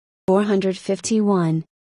451.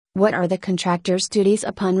 What are the contractor's duties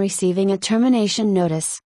upon receiving a termination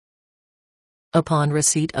notice? Upon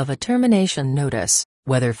receipt of a termination notice,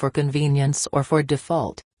 whether for convenience or for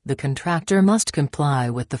default, the contractor must comply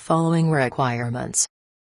with the following requirements.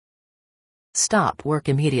 Stop work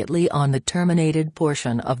immediately on the terminated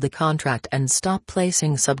portion of the contract and stop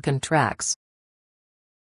placing subcontracts.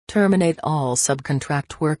 Terminate all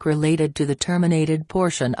subcontract work related to the terminated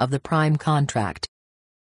portion of the prime contract.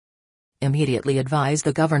 Immediately advise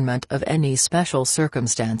the government of any special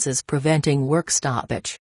circumstances preventing work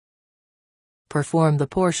stoppage. Perform the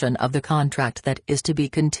portion of the contract that is to be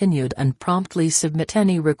continued and promptly submit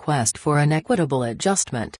any request for an equitable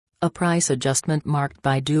adjustment, a price adjustment marked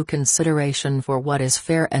by due consideration for what is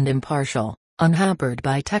fair and impartial, unhampered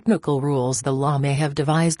by technical rules the law may have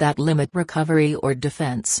devised that limit recovery or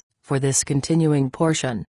defense, for this continuing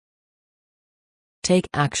portion. Take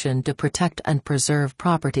action to protect and preserve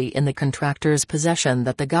property in the contractor's possession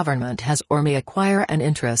that the government has or may acquire an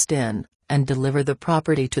interest in, and deliver the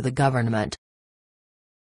property to the government.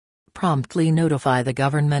 Promptly notify the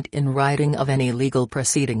government in writing of any legal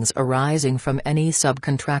proceedings arising from any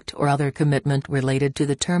subcontract or other commitment related to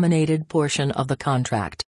the terminated portion of the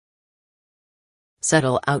contract.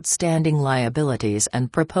 Settle outstanding liabilities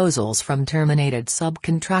and proposals from terminated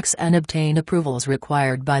subcontracts and obtain approvals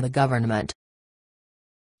required by the government.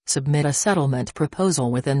 Submit a settlement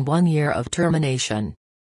proposal within 1 year of termination.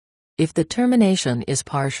 If the termination is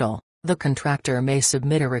partial, the contractor may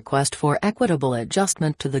submit a request for equitable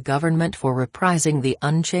adjustment to the government for reprising the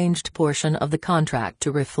unchanged portion of the contract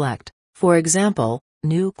to reflect, for example,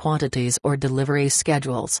 new quantities or delivery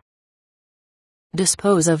schedules.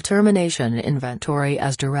 Dispose of termination inventory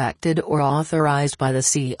as directed or authorized by the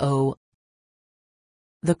CO.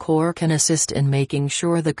 The Corps can assist in making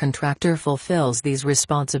sure the contractor fulfills these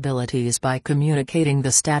responsibilities by communicating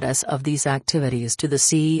the status of these activities to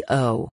the CO.